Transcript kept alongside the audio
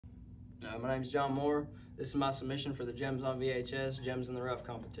My name's John Moore. This is my submission for the Gems on VHS, Gems in the Rough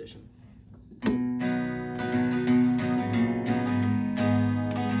competition.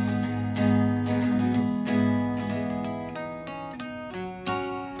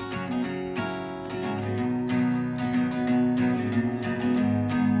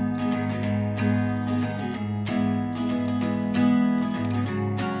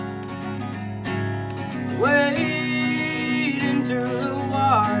 Wade into the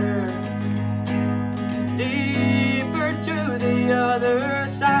water, deeper to the other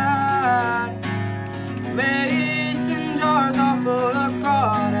side. Mason jars are full of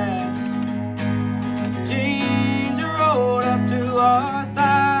crawdads. Jeans are rolled up to our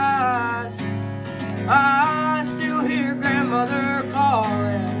thighs. I still hear grandmother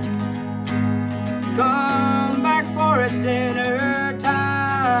calling, come back for it's dinner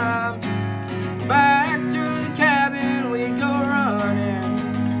time. Back to the cabin we go running,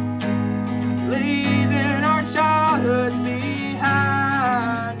 leaving our childhoods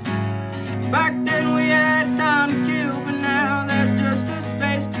behind. Back then we had time to kill, but now there's just a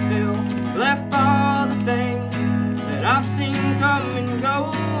space to fill. Left all the things that I've seen come and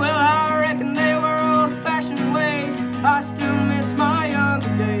go. Well, I reckon they were old-fashioned ways. I still miss my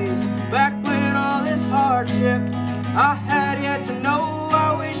younger days, back when all this hardship I had yet to know.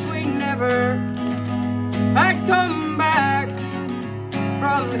 I wish we never had come back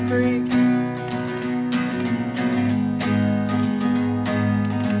from the creek.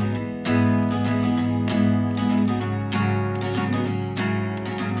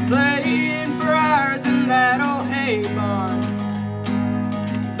 Playing for hours in that old hay barn,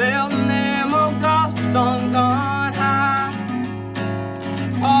 building them old gospel songs on high.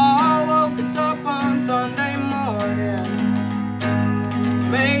 Paul woke us up on Sunday morning,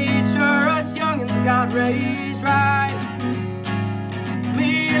 made sure us youngins got raised right.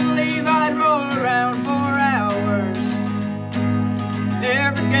 Me and Levi'd roll around for hours.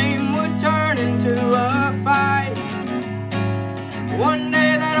 Every game would turn into a fight. One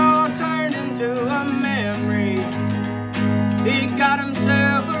day that all turned into a memory. He got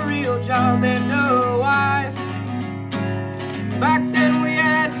himself a real job and a wife. Back then we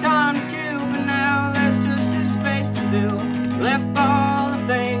had time to kill, but now there's just a space to fill. Left all the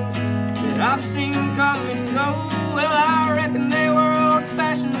things that I've seen come and go. Well, I reckon they were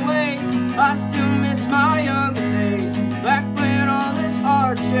old-fashioned ways. I still miss my younger days, back when all this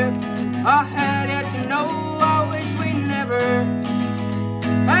hardship I had yet to know. I wish we never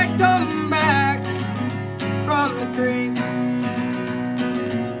had come back from the creek.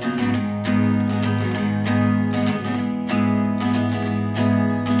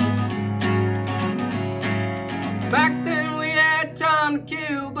 Back then we had time to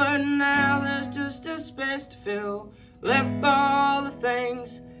kill, but now there's just a space to fill. Left all the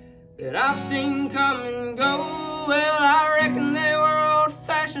things that I've seen come and go. Well, I reckon they were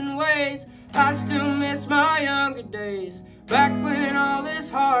old-fashioned ways. I still miss my younger days, back when all this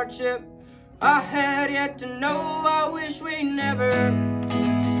hardship I had yet to know. I wish we never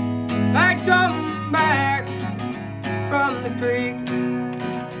had come back from the creek,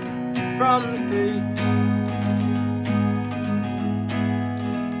 from the creek.